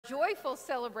joyful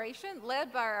celebration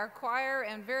led by our choir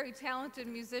and very talented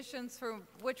musicians, for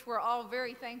which we're all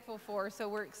very thankful for. So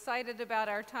we're excited about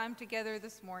our time together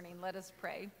this morning. Let us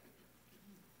pray.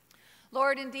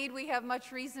 Lord, indeed, we have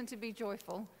much reason to be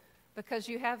joyful because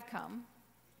you have come.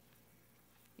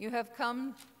 You have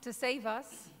come to save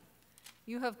us.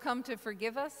 You have come to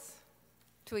forgive us,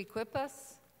 to equip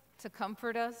us, to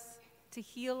comfort us, to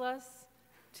heal us,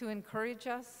 to encourage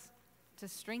us, to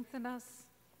strengthen us.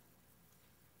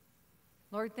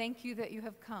 Lord, thank you that you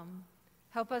have come.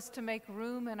 Help us to make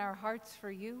room in our hearts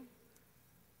for you,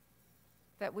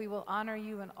 that we will honor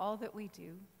you in all that we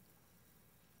do.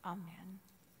 Amen.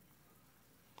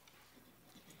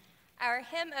 Our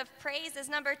hymn of praise is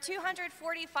number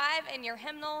 245 in your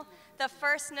hymnal, The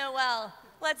First Noel.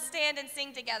 Let's stand and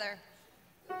sing together.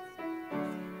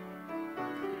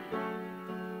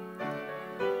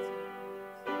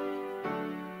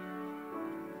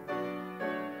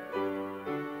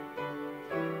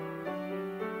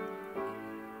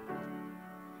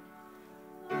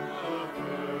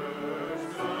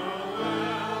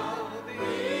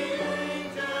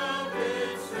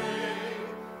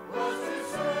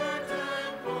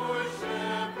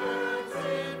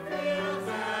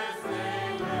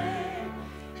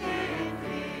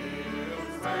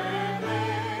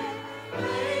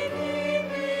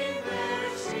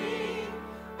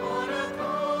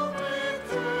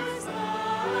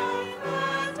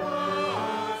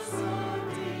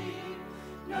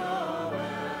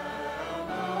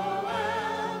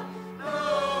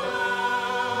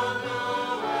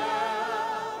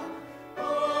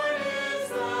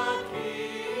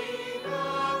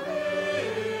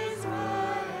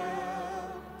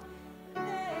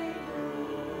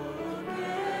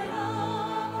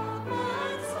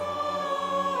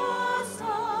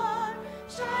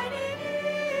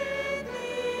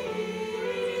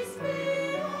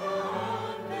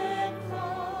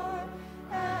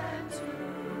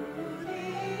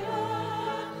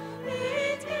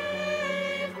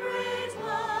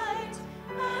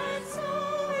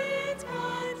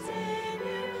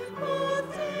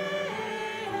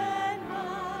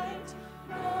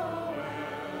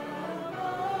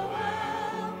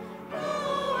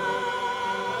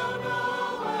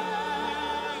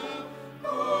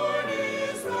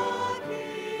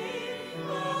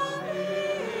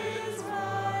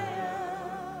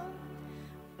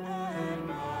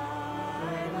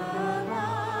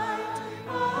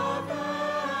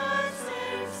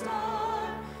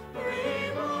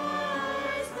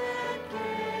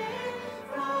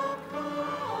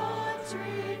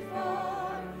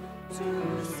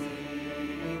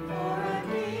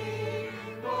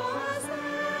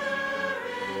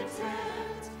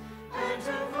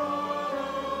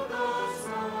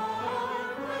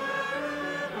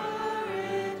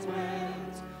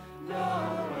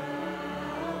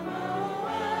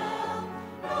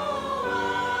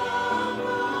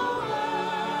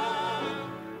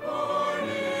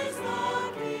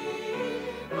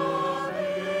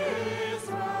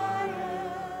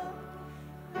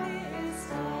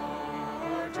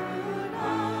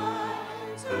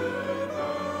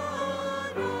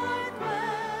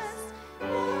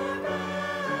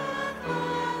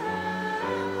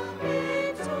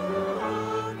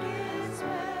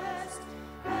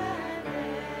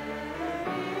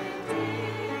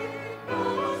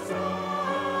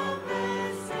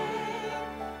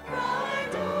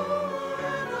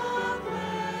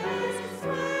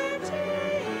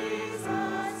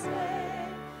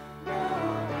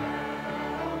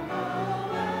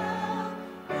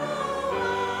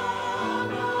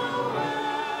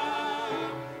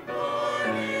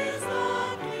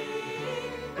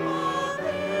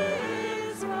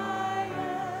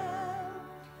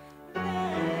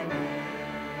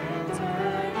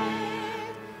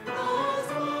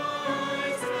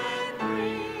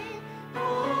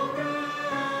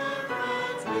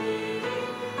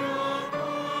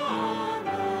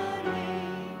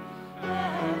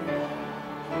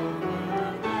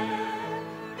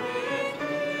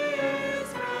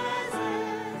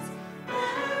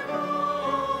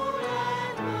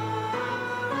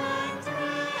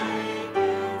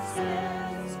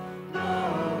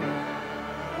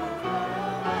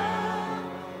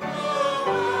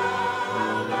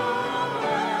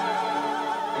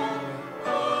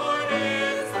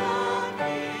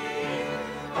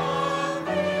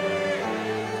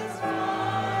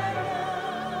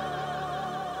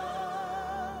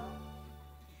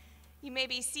 You may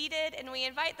be seated, and we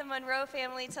invite the Monroe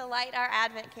family to light our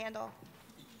Advent candle.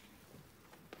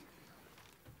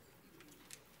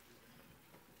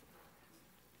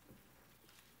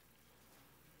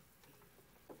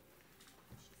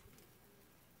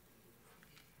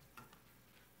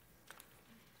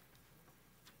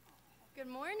 Good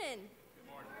morning.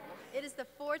 Good morning. It is the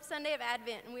fourth Sunday of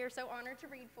Advent, and we are so honored to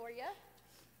read for you.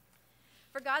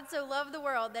 For God so loved the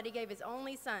world that he gave his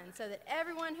only Son, so that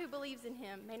everyone who believes in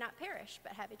him may not perish,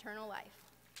 but have eternal life.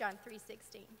 John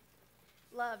 3:16.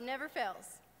 Love never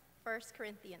fails. 1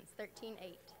 Corinthians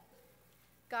 13:8.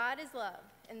 God is love,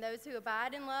 and those who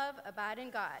abide in love abide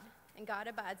in God, and God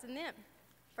abides in them.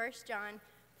 1 John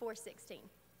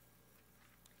 4:16.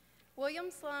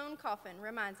 William Sloane Coffin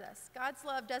reminds us, God's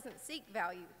love doesn't seek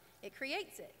value, it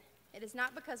creates it. It is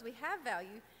not because we have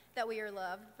value that we are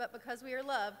loved, but because we are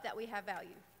loved that we have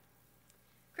value.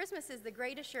 Christmas is the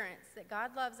great assurance that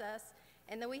God loves us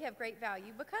and that we have great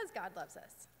value because God loves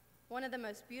us. One of the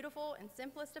most beautiful and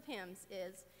simplest of hymns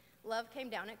is, Love Came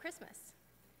Down at Christmas.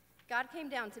 God came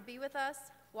down to be with us,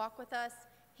 walk with us,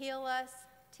 heal us,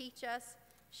 teach us,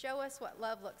 show us what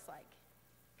love looks like.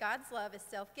 God's love is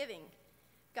self-giving.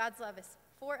 God's love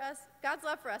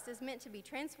for us is meant to be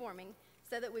transforming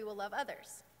so that we will love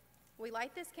others. We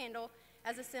light this candle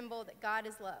as a symbol that God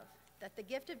is love, that the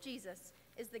gift of Jesus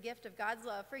is the gift of God's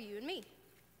love for you and me.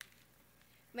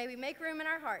 May we make room in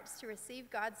our hearts to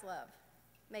receive God's love.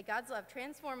 May God's love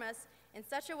transform us in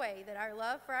such a way that our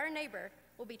love for our neighbor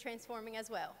will be transforming as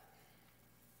well.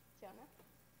 Jonah?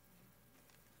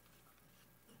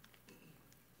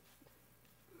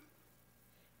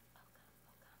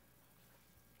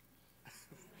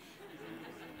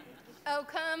 Oh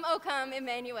come,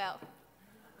 Emmanuel.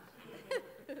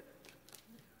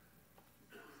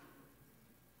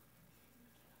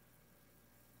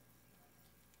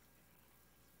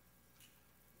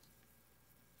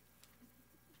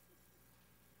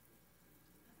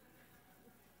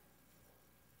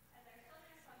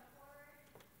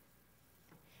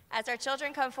 As our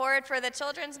children come forward for the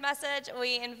children's message,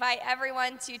 we invite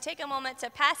everyone to take a moment to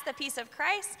pass the peace of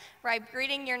Christ by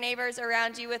greeting your neighbors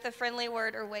around you with a friendly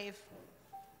word or wave.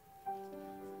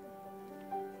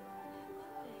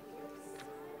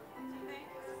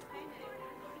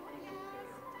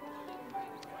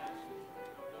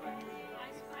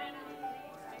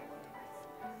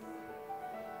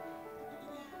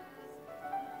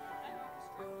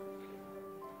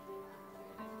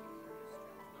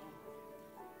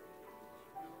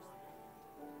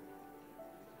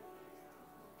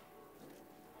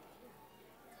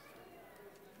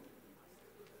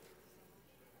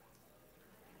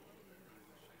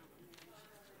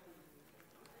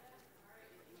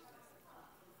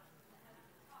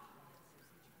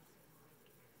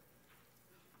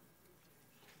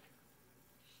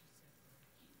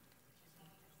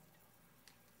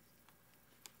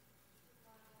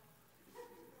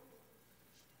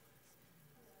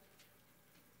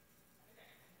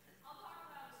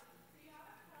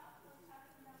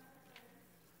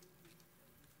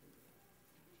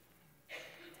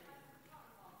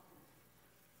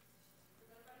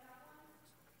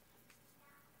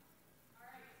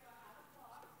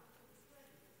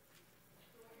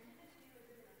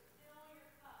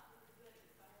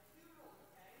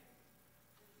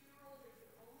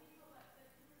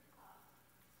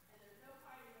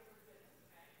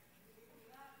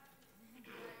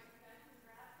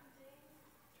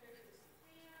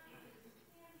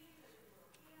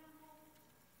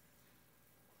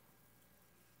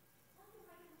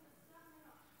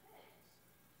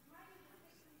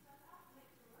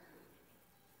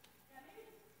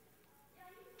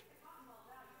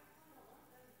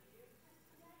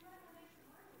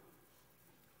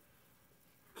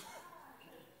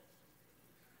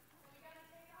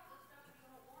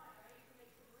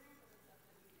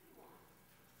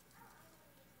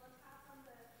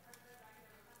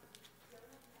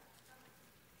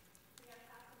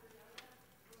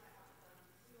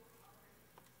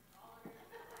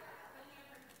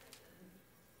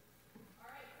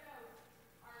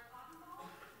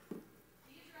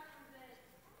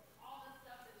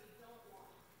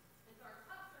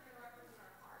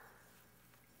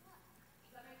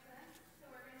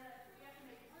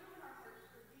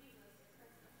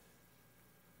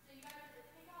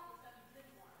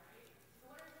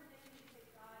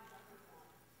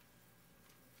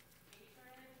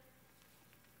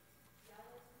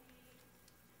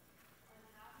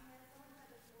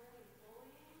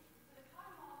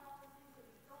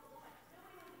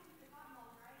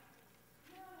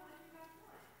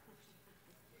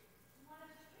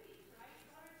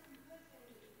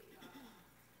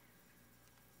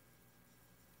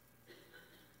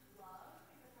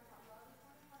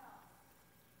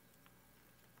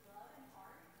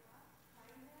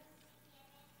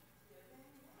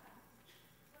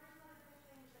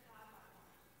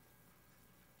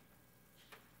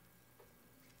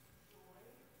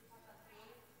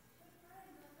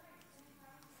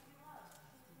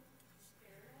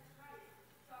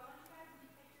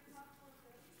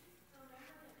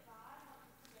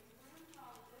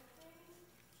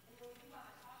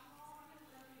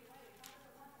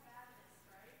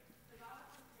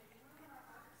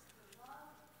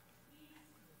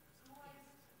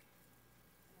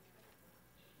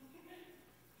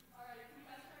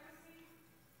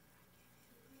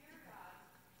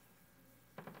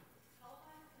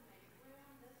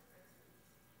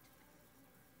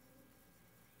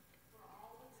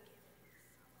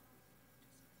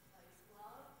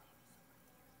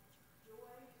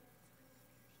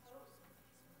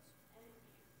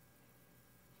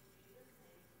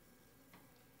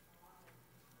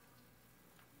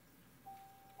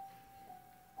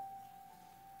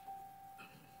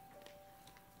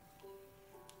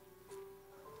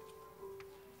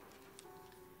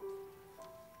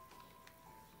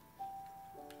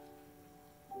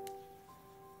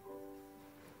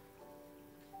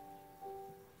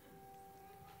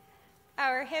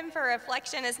 Our hymn for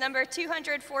reflection is number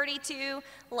 242,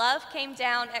 Love Came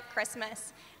Down at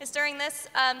Christmas. It's during this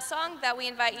song that we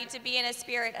invite you to be in a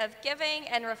spirit of giving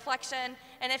and reflection.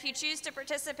 And if you choose to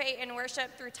participate in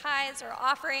worship through tithes or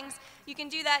offerings, you can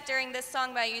do that during this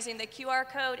song by using the QR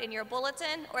code in your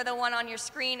bulletin or the one on your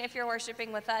screen if you're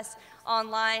worshiping with us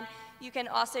online. You can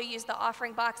also use the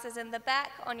offering boxes in the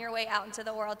back on your way out into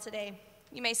the world today.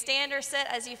 You may stand or sit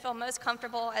as you feel most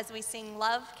comfortable as we sing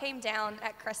Love Came Down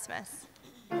at Christmas.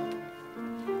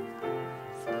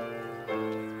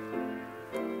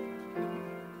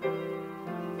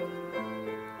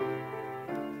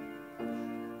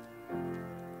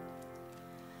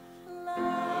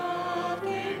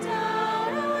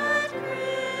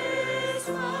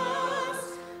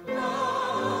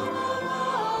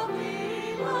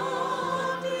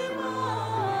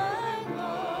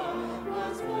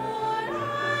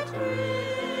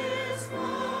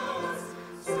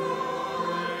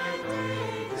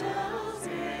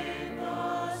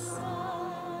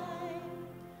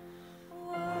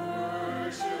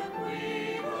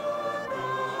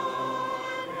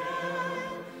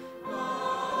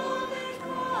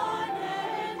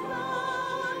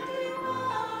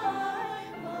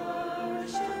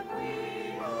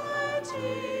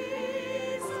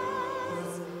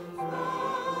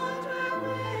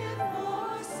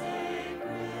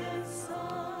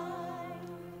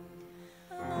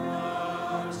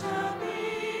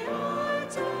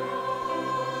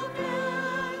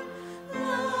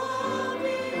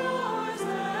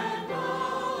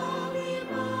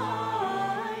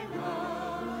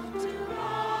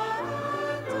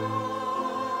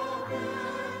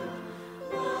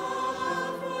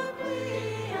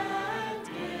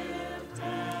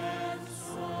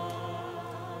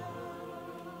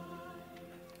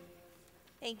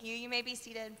 Thank you. You may be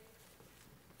seated.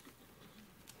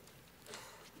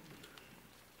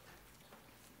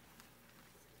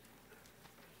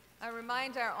 I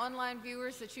remind our online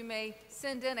viewers that you may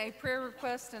send in a prayer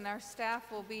request, and our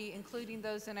staff will be including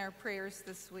those in our prayers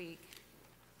this week.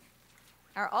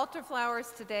 Our altar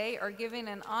flowers today are given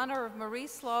in honor of Marie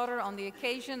Slaughter on the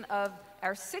occasion of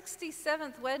our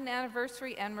 67th wedding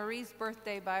anniversary and Marie's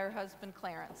birthday by her husband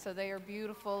Clarence. So they are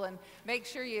beautiful, and make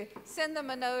sure you send them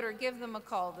a note or give them a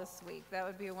call this week. That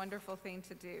would be a wonderful thing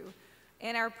to do.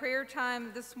 In our prayer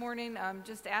time this morning, I'm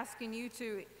just asking you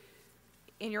to,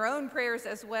 in your own prayers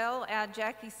as well, add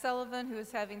Jackie Sullivan, who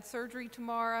is having surgery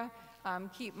tomorrow.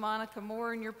 Keep Monica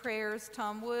Moore in your prayers.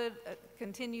 Tom Wood,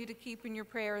 continue to keep in your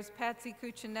prayers. Patsy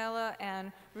Cuccinella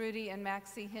and Rudy and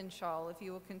Maxie Henshaw, if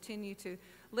you will continue to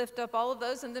lift up all of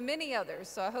those and the many others.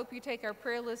 So I hope you take our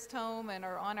prayer list home and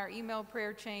are on our email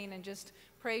prayer chain and just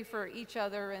pray for each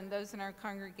other and those in our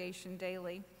congregation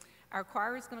daily. Our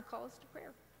choir is going to call us to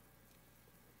prayer.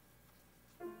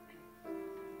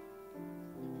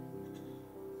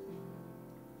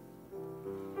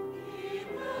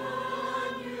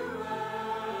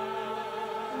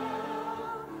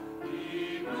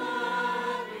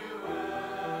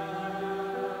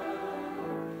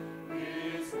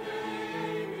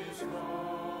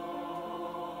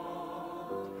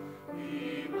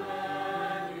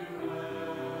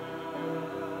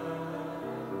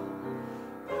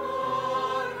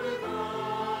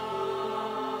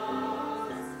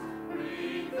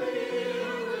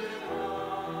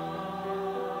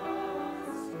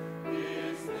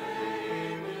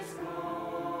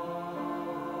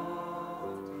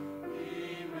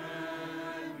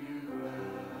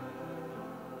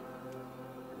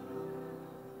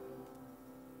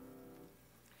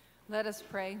 Let us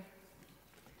pray.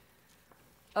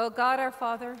 O God, our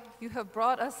Father, you have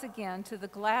brought us again to the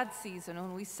glad season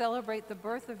when we celebrate the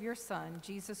birth of your Son,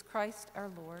 Jesus Christ our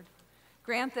Lord.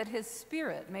 Grant that his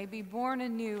Spirit may be born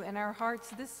anew in our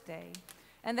hearts this day,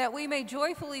 and that we may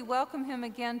joyfully welcome him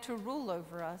again to rule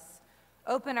over us.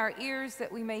 Open our ears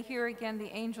that we may hear again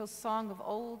the angel's song of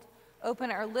old.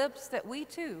 Open our lips that we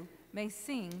too may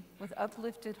sing with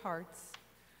uplifted hearts.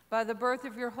 By the birth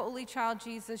of your holy child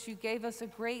Jesus, you gave us a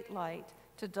great light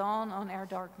to dawn on our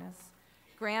darkness.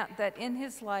 Grant that in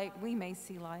his light we may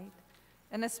see light.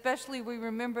 And especially we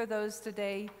remember those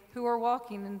today who are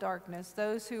walking in darkness,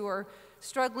 those who are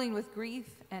struggling with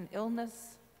grief and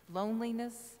illness,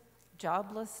 loneliness,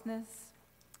 joblessness,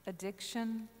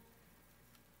 addiction.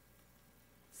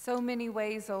 So many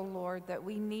ways, O Lord, that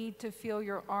we need to feel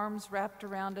your arms wrapped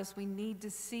around us. We need to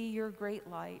see your great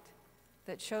light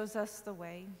that shows us the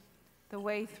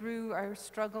way through our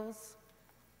struggles.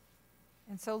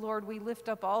 And so, Lord, we lift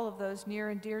up all of those near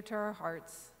and dear to our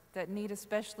hearts that need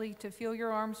especially to feel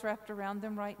your arms wrapped around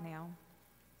them right now,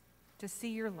 to see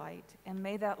your light, and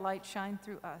may that light shine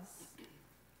through us.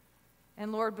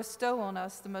 And Lord, bestow on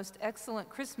us the most excellent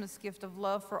Christmas gift of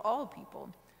love for all people,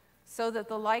 so that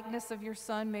the likeness of your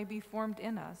Son may be formed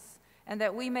in us, and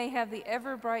that we may have the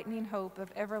ever-brightening hope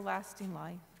of everlasting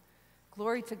life.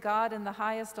 Glory to God in the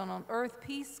highest, and on earth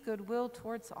peace, goodwill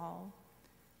towards all.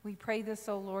 We pray this,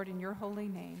 O Lord, in your holy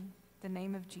name, the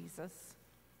name of Jesus.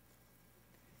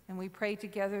 And we pray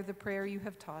together the prayer you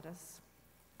have taught us.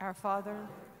 Our Father,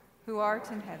 who art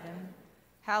in heaven,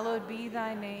 hallowed be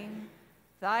thy name.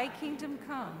 Thy kingdom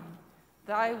come,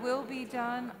 thy will be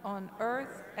done on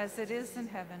earth as it is in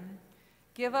heaven.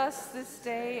 Give us this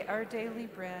day our daily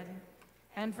bread,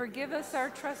 and forgive us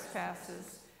our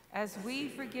trespasses, as we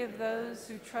forgive those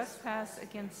who trespass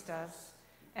against us.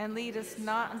 And lead us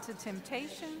not into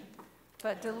temptation,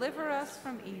 but deliver us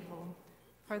from evil.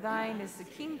 For thine is the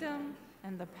kingdom,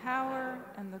 and the power,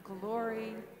 and the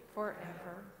glory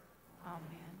forever.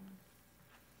 Amen.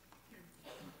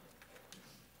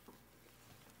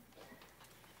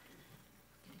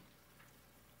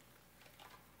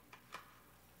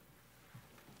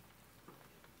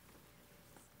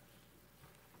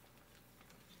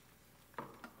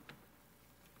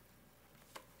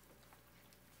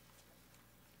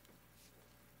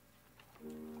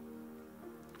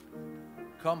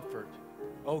 Comfort,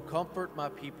 O comfort my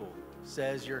people,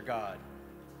 says your God.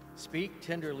 Speak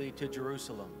tenderly to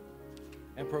Jerusalem,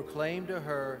 and proclaim to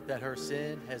her that her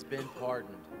sin has been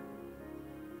pardoned.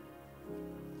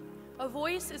 A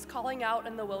voice is calling out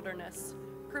in the wilderness,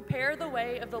 prepare the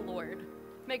way of the Lord.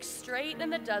 Make straight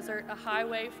in the desert a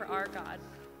highway for our God.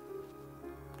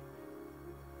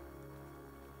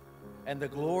 And the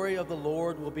glory of the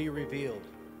Lord will be revealed,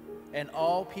 and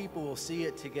all people will see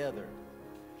it together.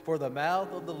 For the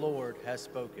mouth of the Lord has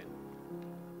spoken.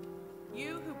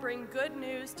 You who bring good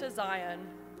news to Zion,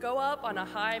 go up on a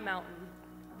high mountain.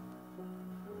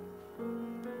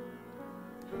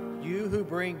 You who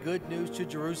bring good news to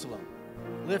Jerusalem,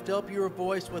 lift up your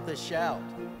voice with a shout.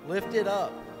 Lift it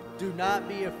up. Do not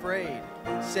be afraid.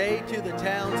 Say to the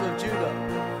towns of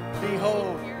Judah,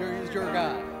 behold, here is your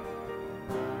God.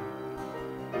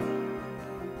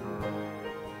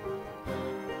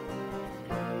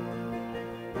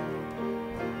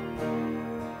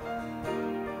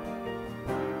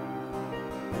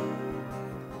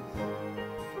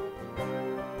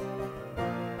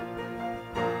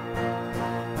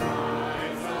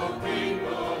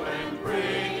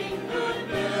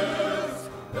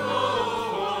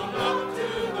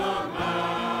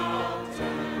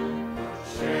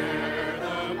 Share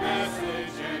the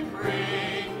message.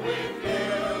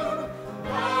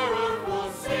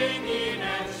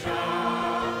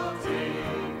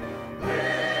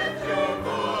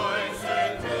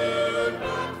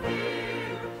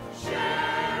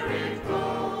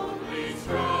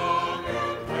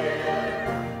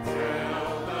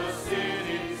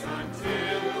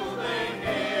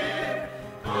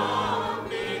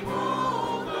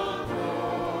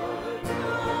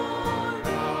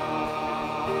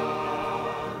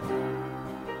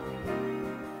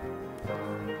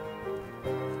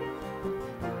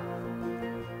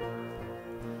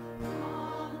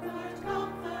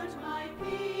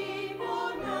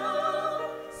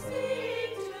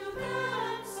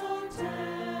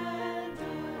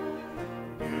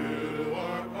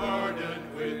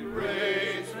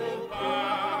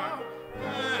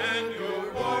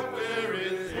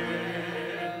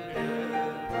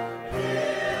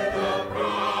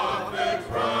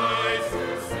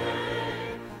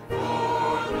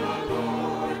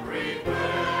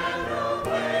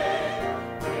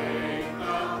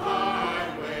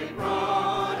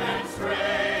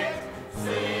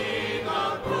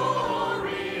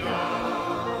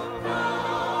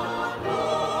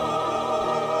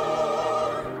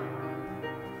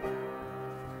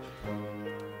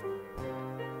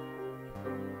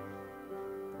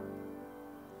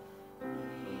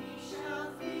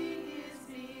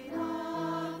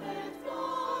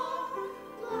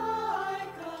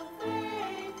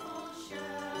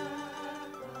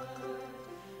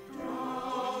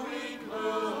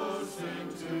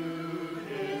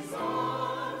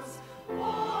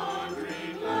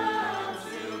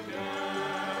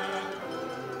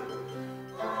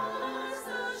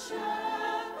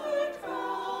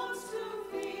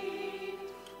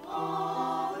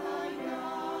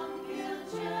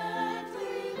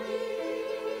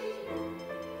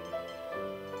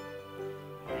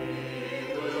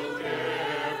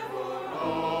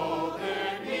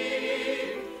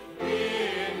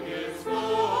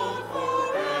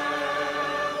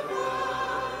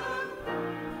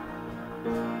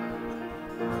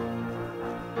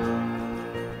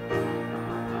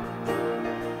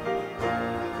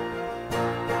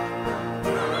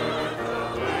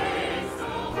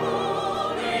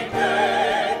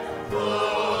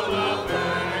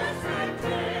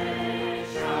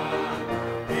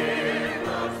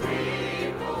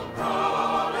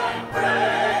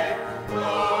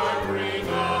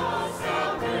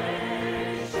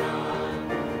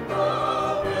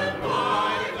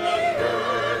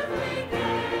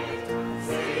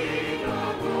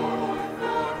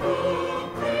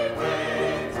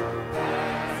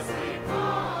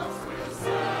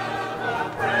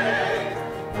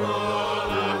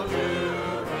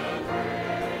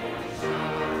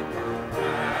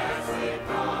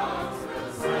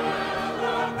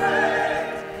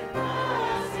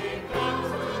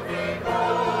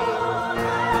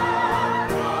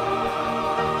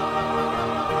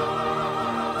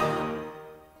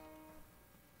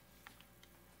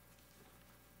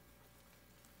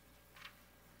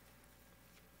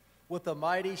 With a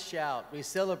mighty shout, we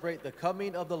celebrate the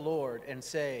coming of the Lord and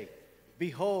say,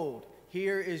 "Behold,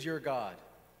 here is your God."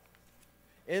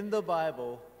 In the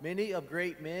Bible, many of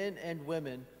great men and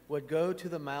women would go to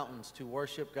the mountains to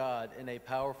worship God in a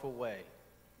powerful way.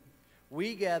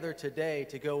 We gather today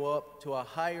to go up to a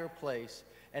higher place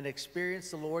and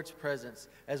experience the Lord's presence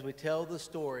as we tell the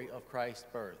story of Christ's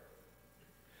birth.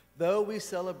 Though we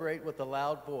celebrate with a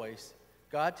loud voice,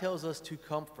 God tells us to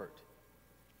comfort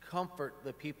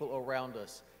the people around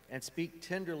us and speak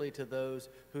tenderly to those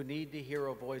who need to hear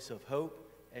a voice of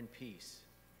hope and peace.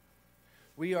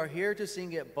 We are here to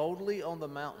sing it boldly on the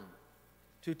mountain,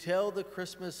 to tell the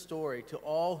Christmas story to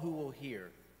all who will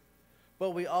hear.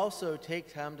 But we also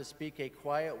take time to speak a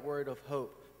quiet word of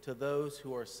hope to those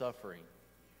who are suffering,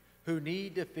 who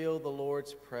need to feel the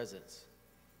Lord's presence.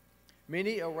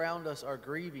 Many around us are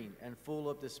grieving and full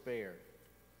of despair.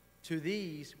 To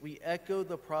these, we echo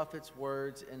the prophet's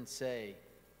words and say,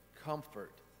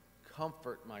 "Comfort,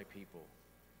 comfort my people.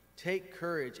 Take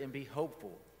courage and be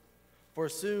hopeful, for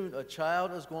soon a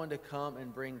child is going to come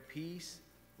and bring peace,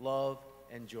 love,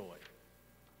 and joy."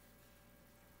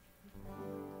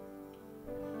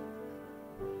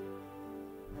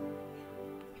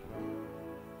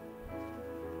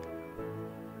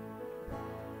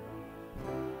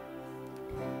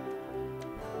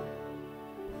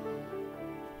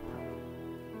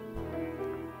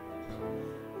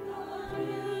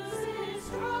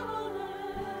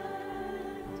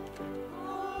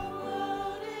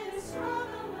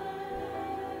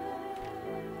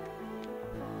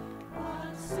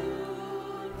 Soon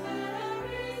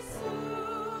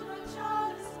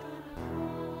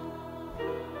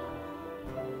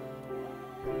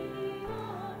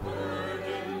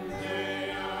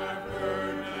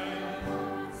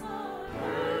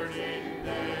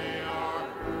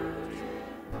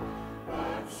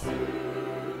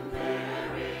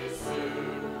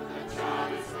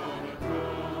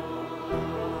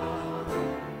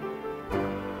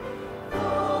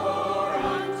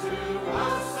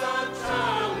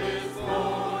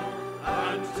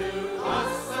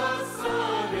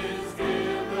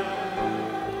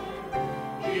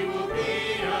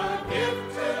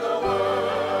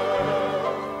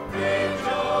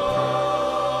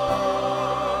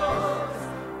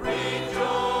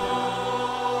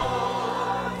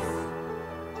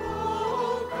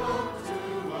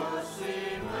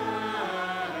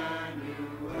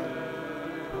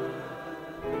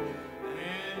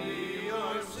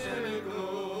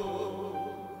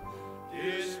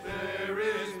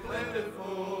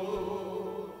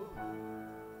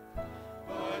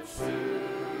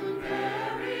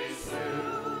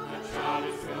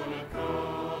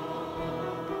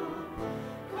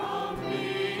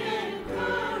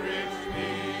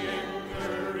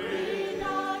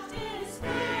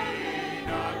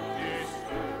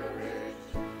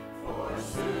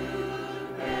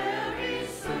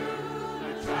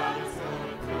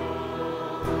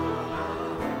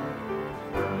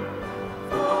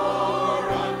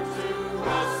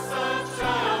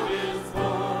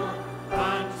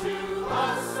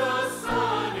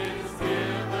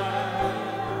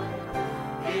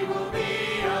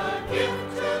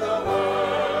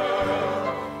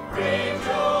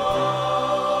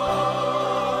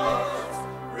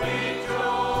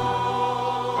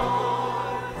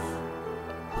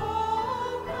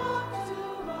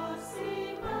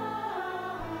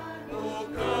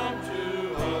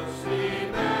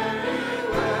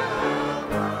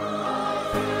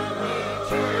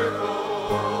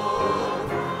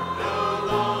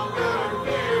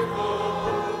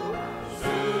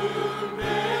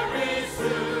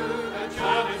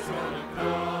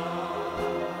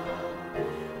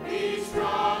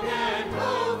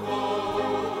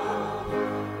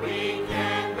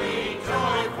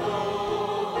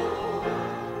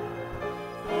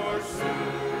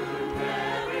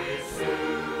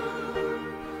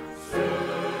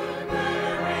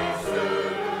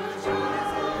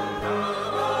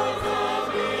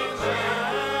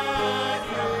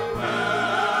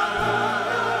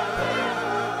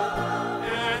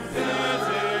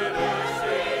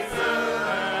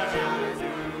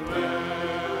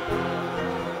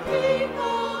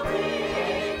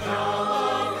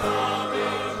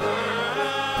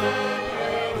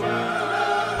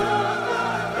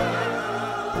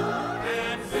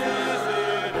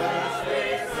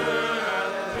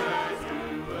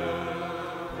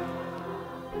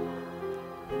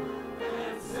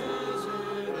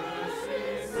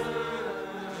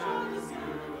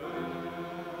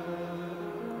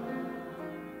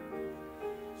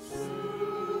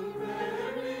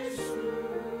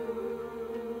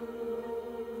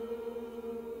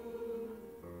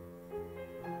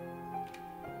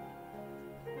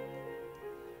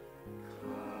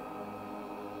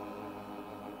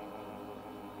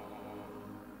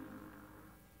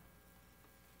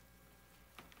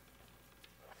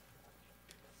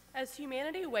As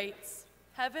humanity waits,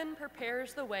 heaven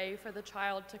prepares the way for the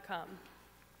child to come.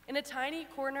 In a tiny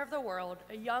corner of the world,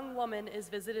 a young woman is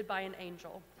visited by an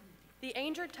angel. The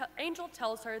angel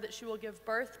tells her that she will give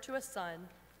birth to a son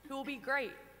who will be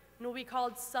great and will be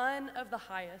called Son of the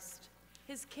Highest.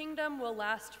 His kingdom will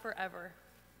last forever.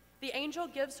 The angel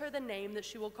gives her the name that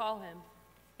she will call him.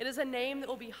 It is a name that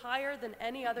will be higher than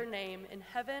any other name in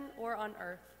heaven or on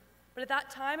earth. But at that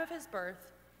time of his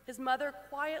birth, his mother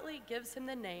quietly gives him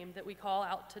the name that we call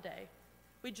out today.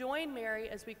 We join Mary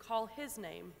as we call his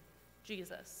name,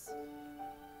 Jesus.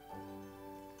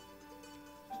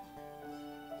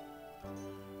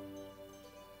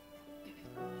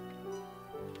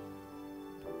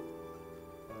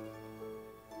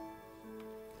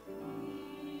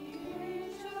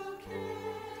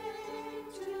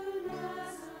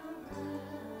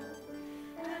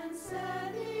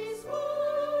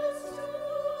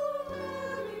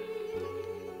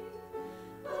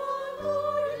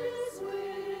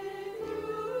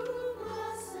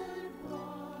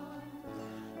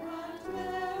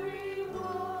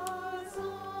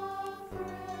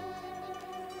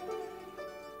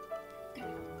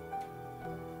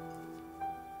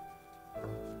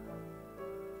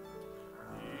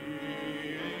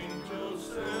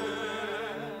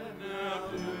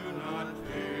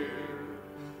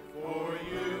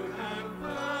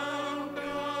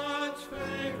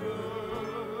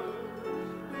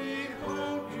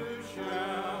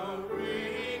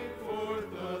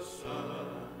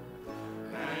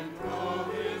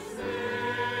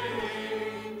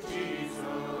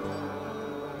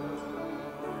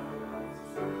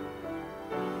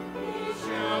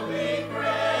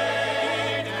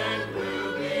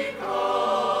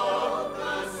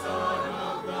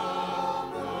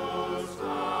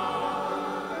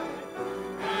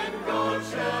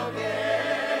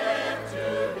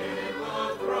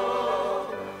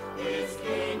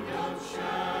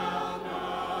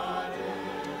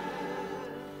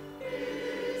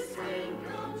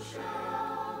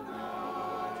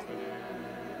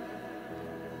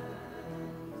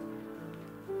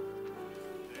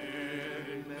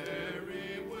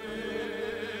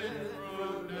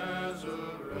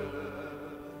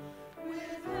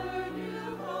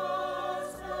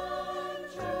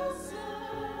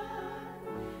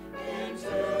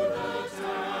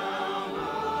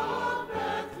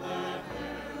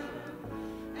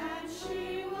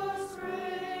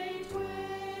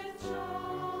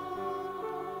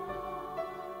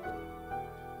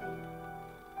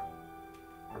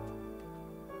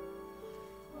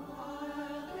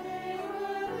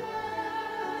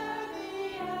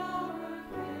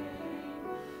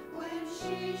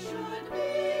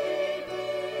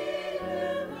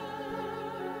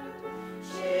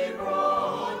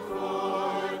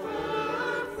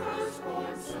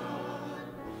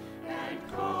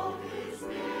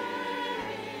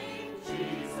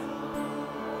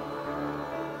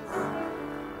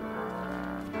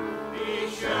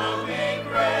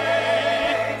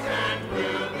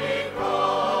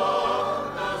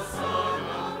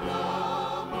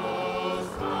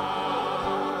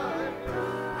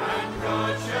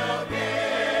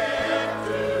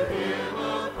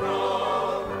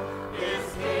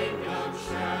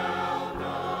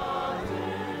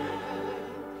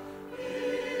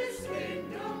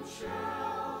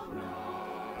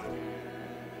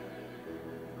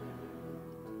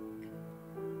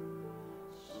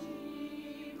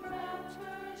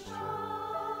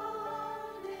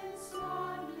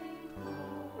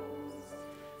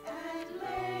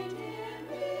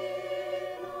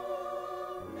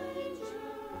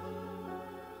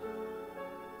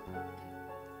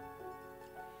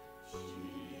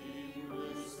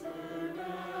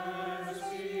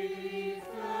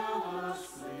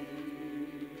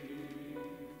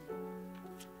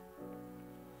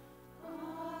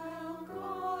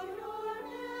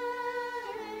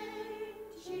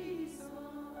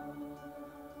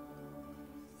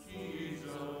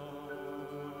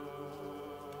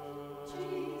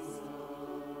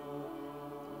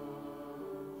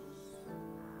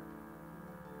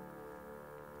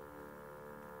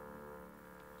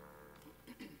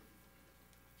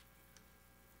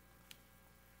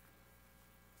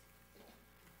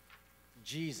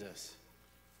 Jesus.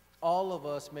 All of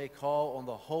us may call on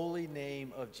the holy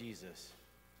name of Jesus.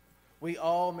 We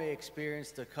all may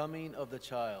experience the coming of the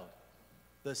child,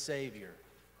 the Savior,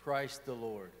 Christ the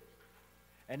Lord.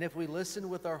 And if we listen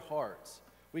with our hearts,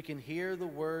 we can hear the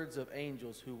words of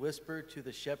angels who whisper to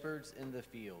the shepherds in the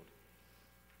field.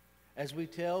 As we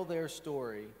tell their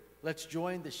story, let's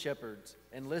join the shepherds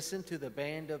and listen to the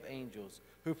band of angels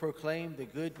who proclaim the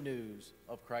good news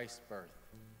of Christ's birth.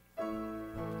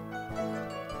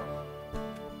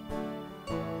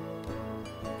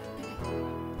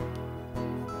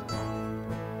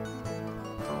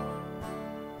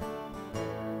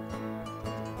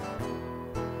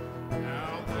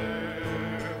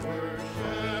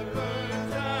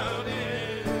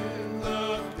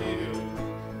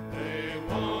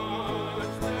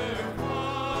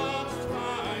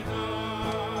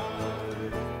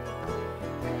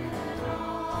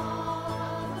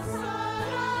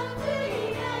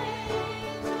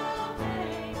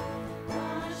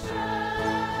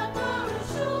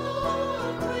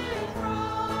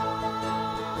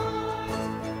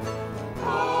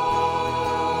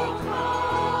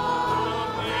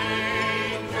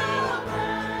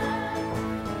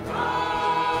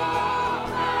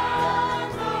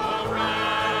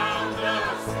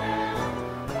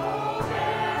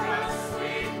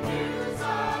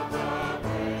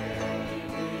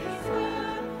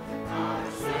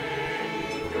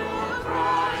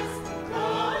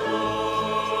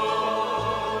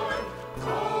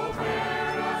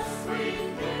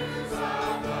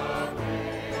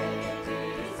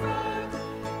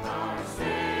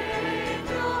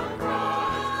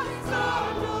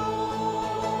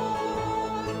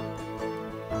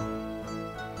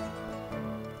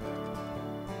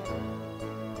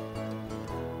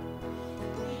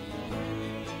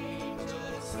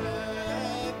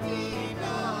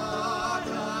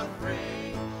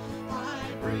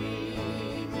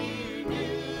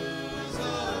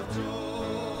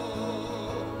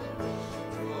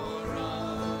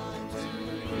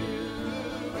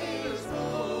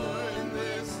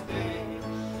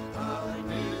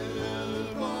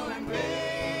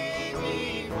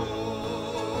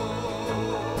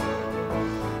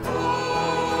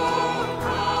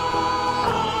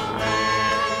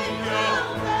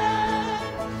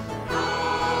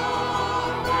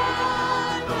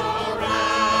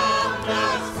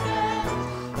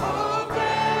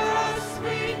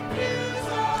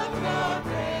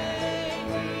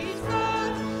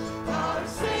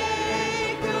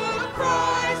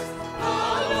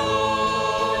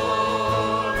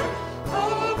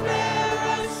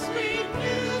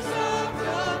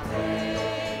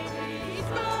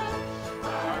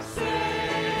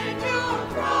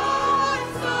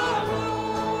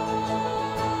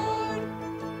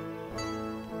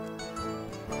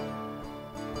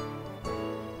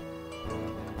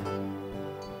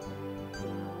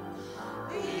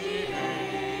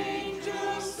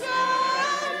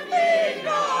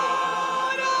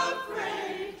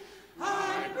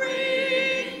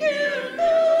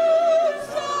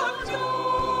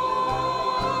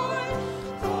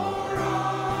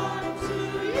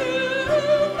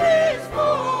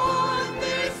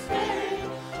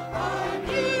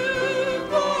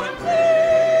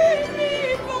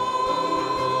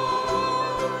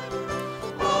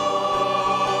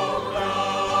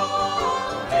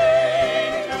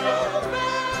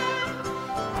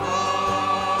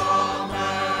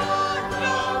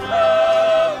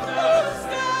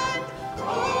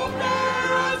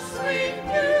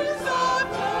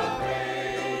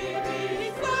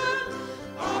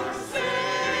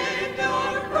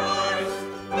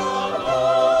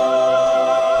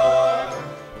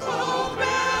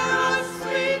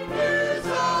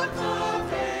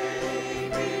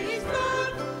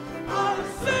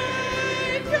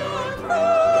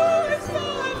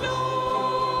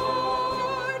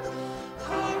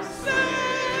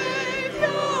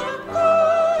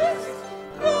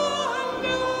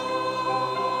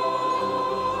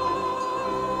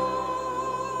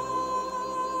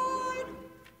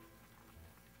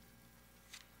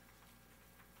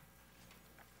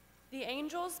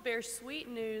 angels bear sweet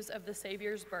news of the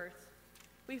Savior's birth.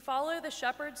 We follow the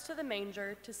shepherds to the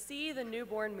manger to see the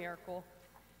newborn miracle.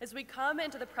 As we come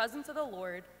into the presence of the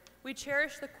Lord, we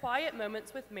cherish the quiet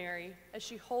moments with Mary as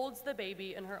she holds the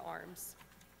baby in her arms.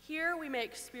 Here we may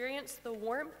experience the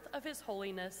warmth of his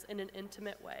holiness in an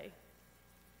intimate way.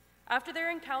 After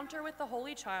their encounter with the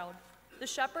Holy Child, the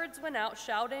shepherds went out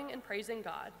shouting and praising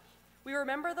God. We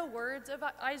remember the words of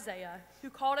Isaiah, who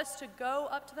called us to go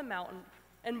up to the mountain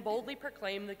and boldly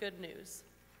proclaim the good news.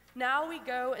 Now we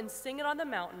go and sing it on the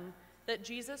mountain that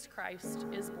Jesus Christ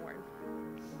is born.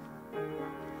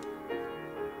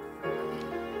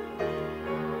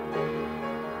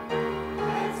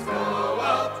 Let's go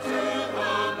up to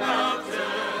the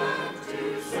mountain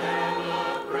to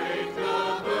celebrate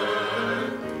the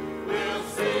birth. We'll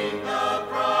sing the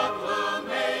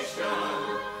proclamation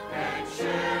and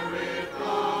share with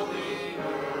all the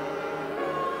earth.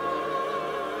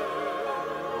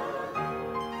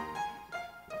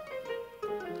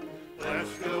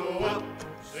 Let's go up,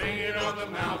 sing it on the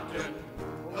mountain.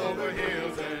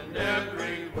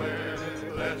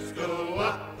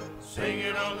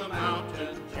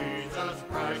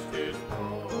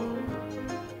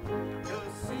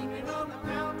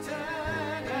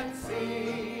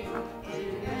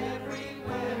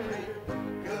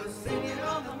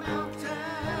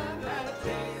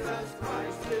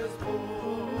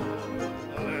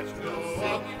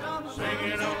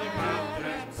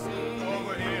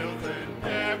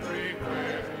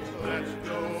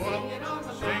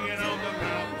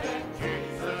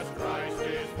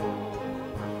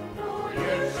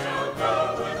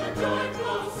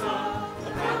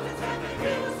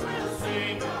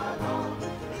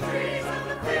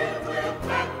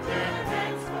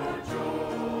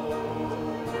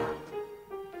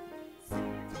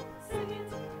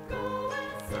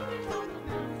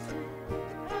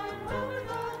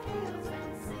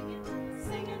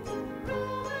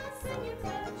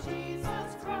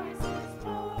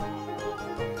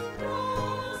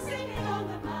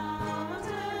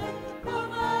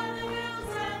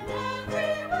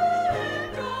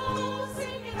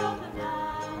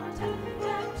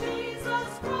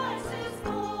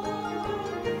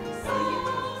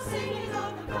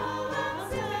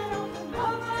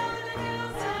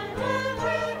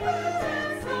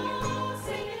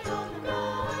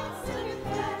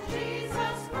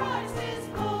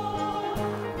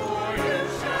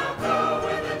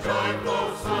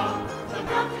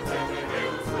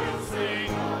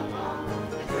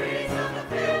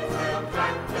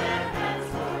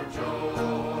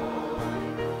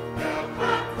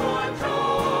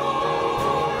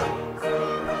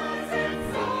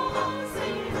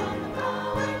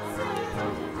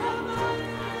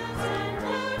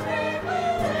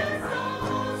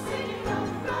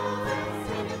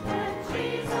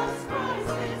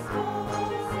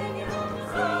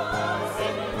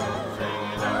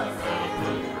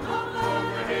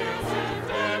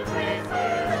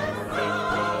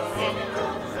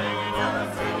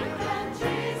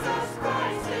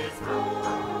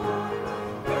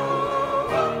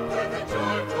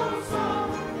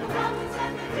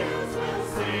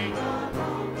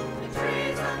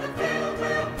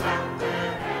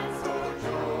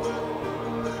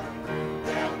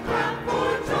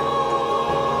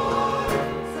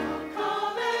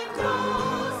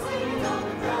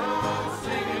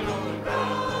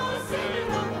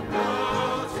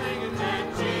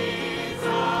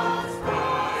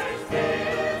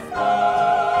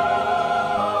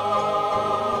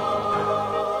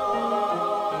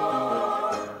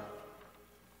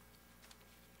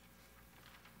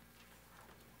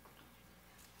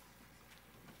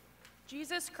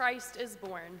 Jesus Christ is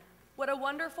born. What a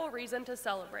wonderful reason to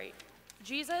celebrate.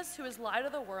 Jesus, who is light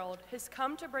of the world, has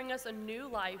come to bring us a new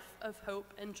life of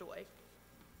hope and joy.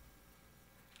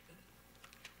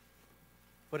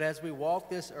 But as we walk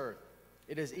this earth,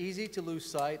 it is easy to lose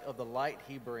sight of the light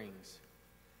he brings.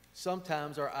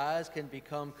 Sometimes our eyes can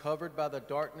become covered by the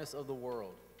darkness of the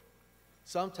world.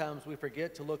 Sometimes we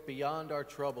forget to look beyond our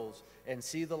troubles and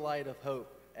see the light of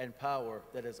hope and power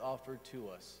that is offered to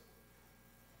us.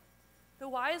 The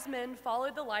wise men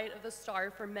followed the light of the star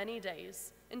for many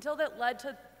days until it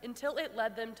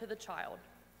led them to the child.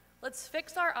 Let's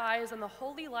fix our eyes on the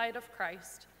holy light of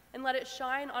Christ and let it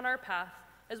shine on our path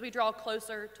as we draw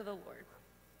closer to the Lord.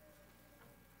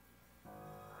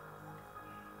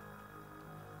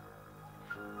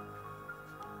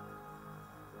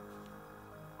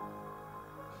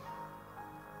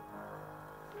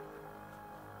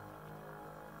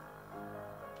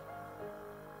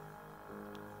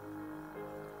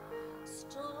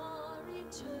 Star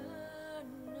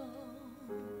eternal,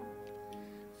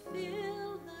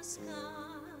 fill the skies,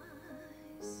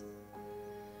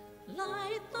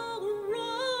 light the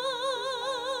road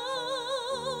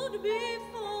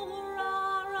before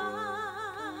our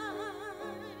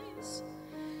eyes,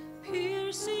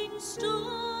 piercing star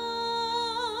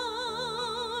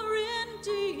in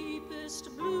deepest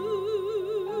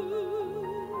blue,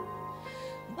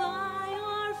 by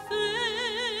our faith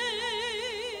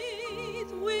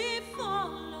we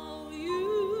follow you.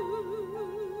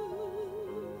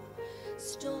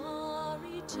 Star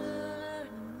eternal,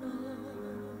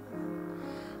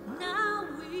 now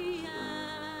we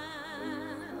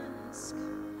ask,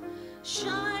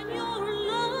 shine your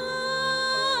light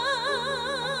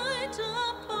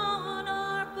upon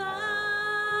our path.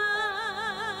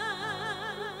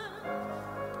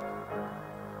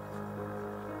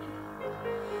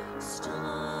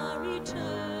 Star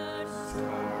eternal,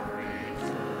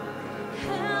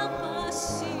 help us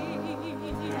see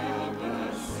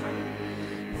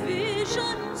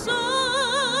visions of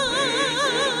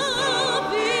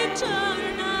eternity.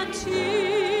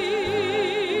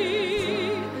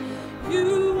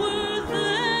 You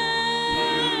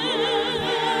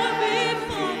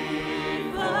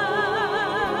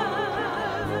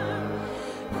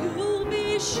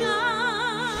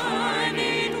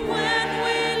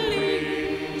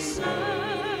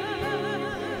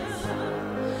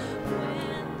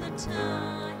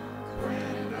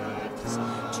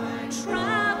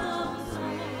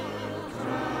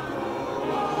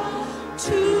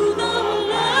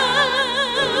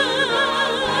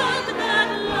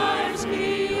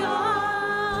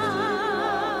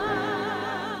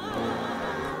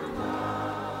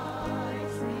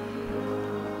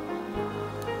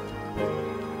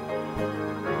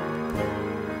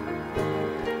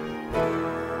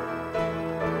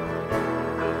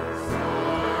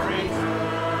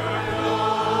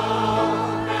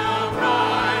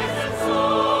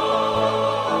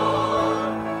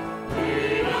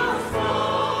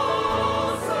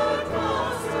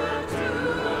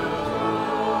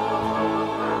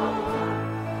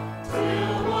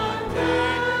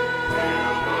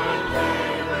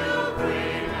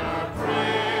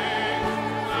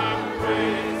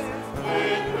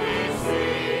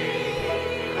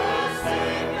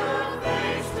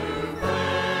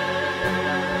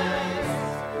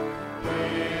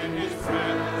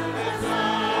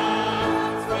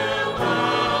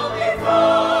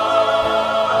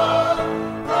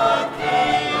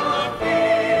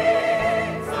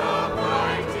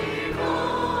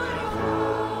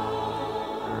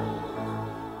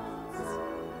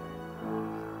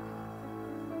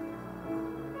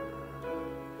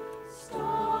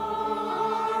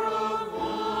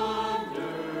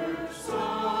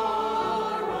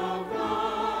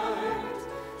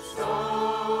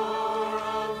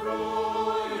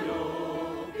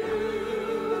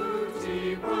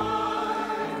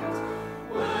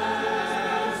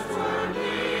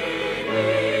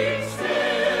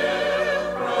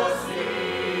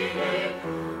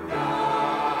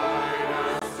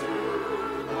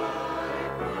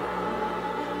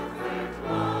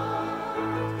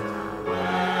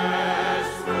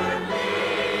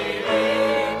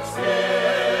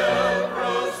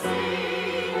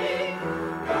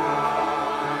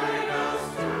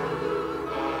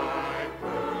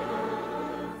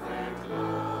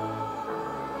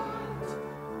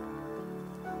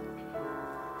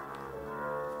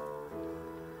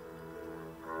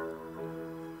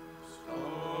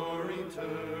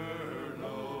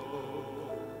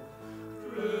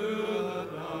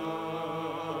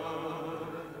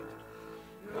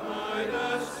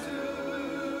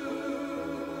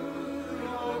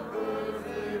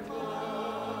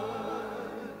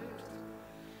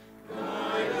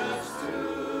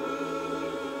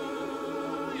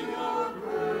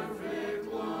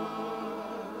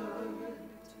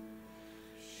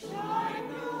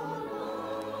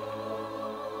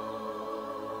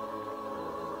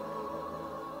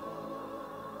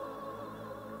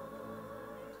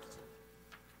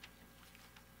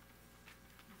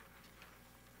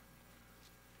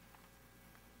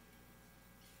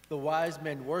The wise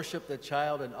men worshiped the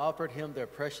child and offered him their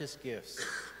precious gifts.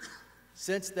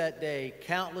 Since that day,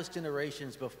 countless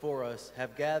generations before us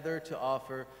have gathered to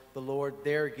offer the Lord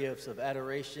their gifts of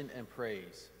adoration and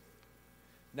praise.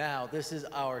 Now, this is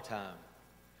our time.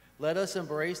 Let us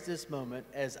embrace this moment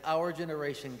as our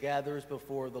generation gathers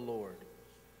before the Lord.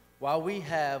 While we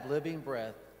have living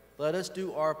breath, let us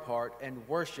do our part and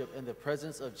worship in the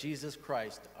presence of Jesus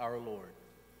Christ, our Lord.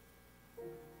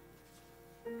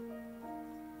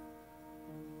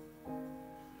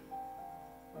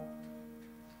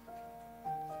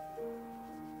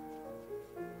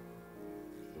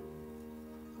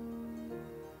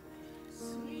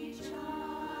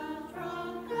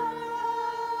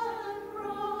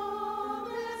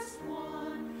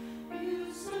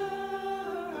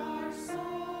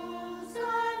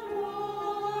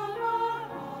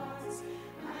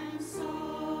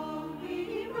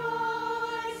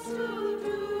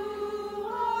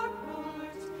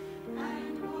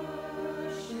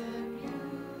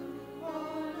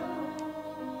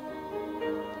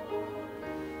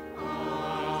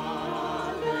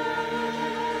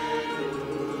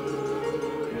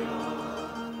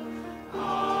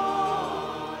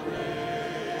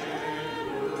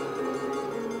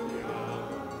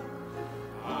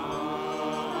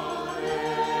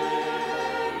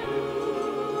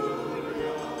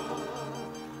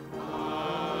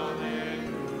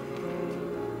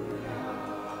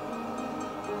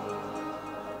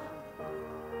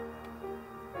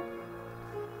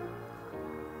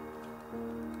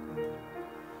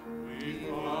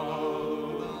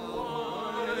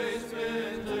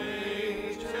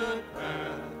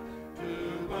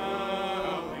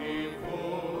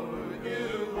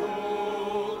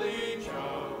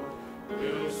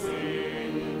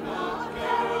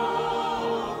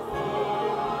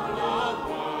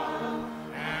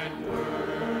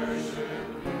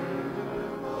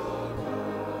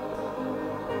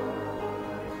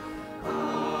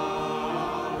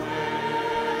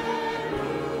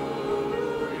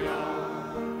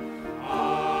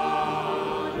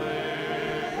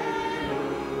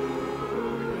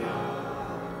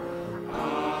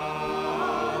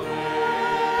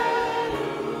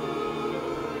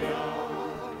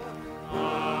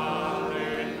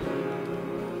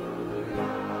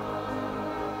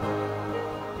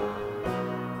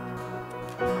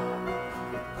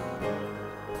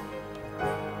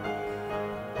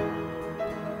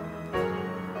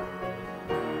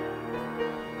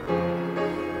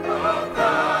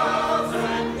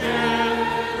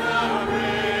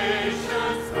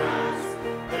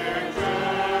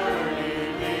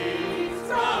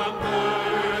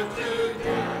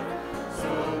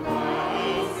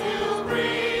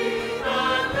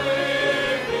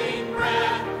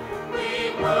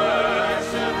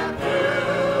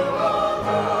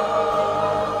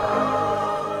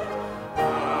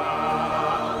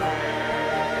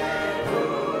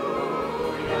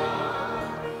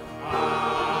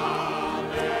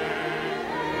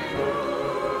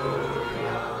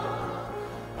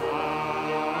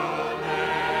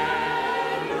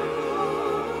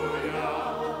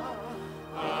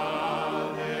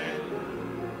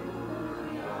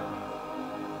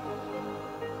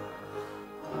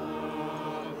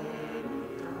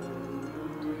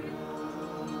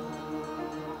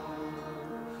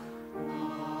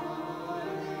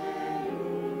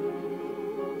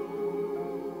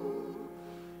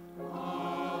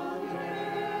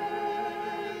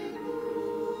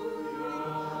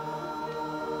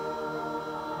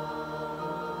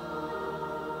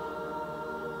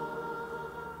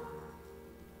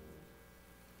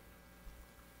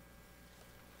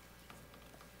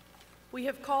 We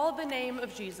have called the name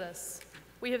of Jesus.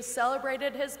 We have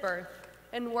celebrated his birth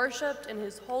and worshiped in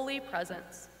his holy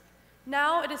presence.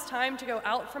 Now it is time to go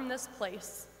out from this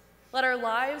place. Let our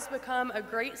lives become a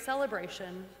great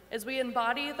celebration as we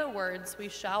embody the words we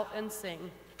shout and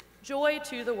sing. Joy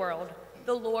to the world,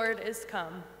 the Lord is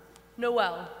come.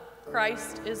 Noel,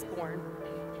 Christ is born.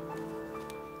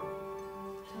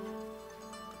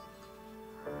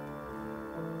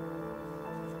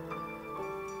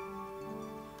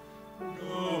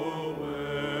 Noel,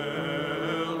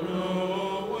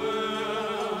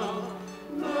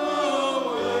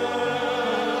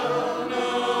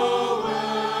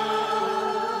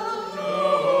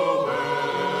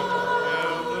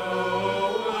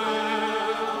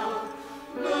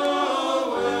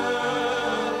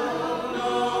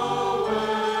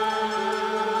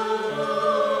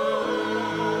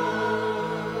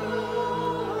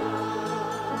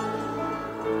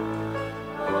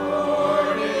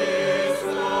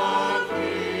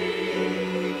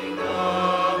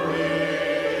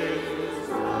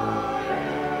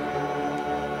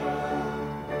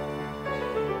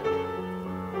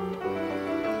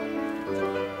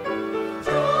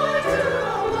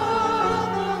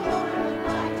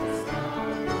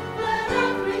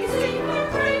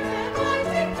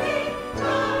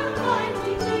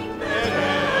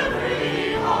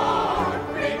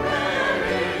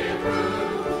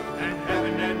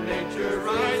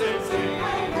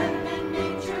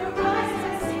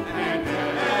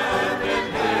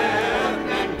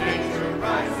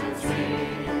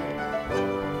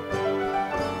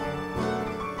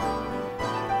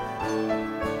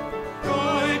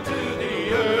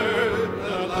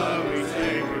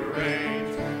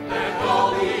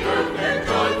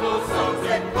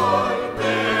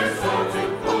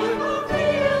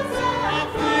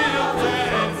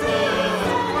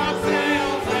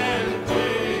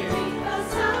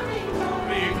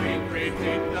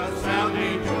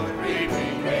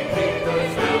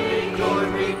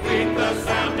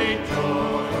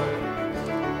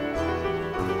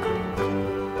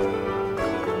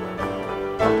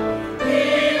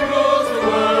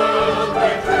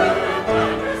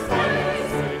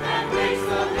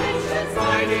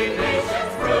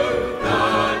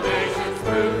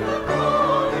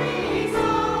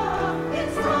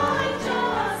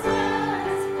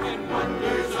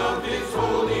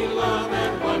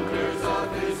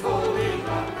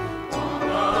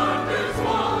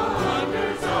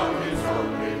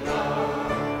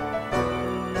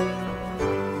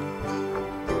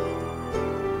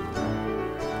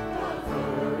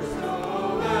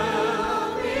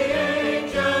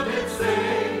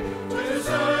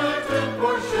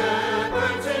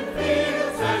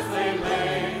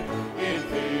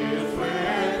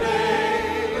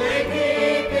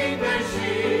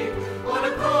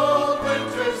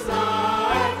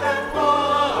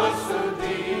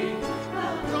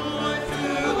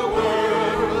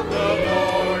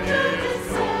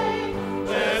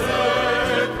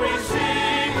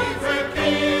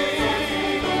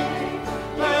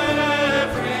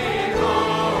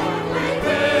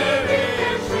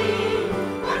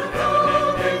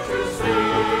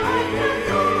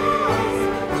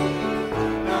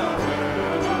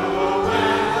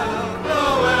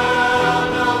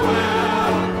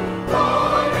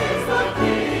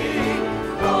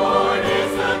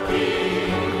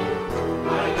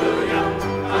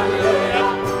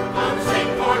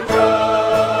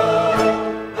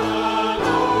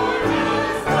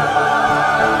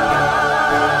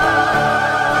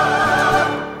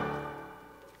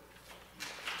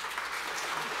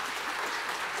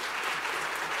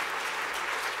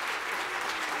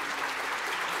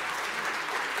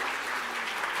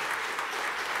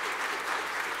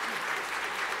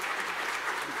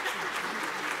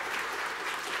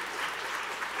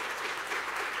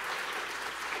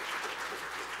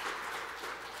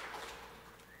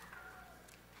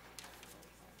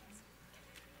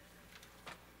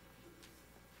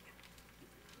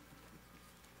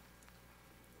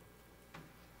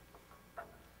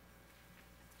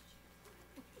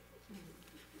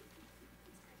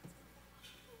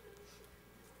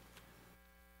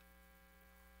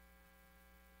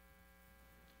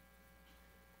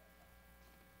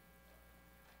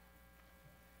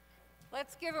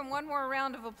 Let's give him one more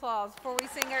round of applause before we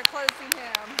sing our closing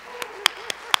hymn.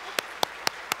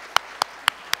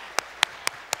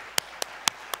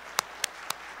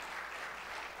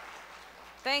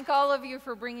 Thank all of you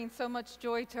for bringing so much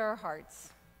joy to our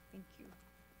hearts. Thank you.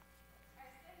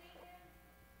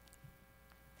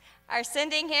 Our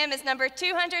sending hymn is number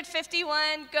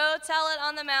 251, Go Tell It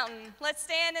on the Mountain. Let's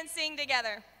stand and sing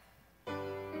together.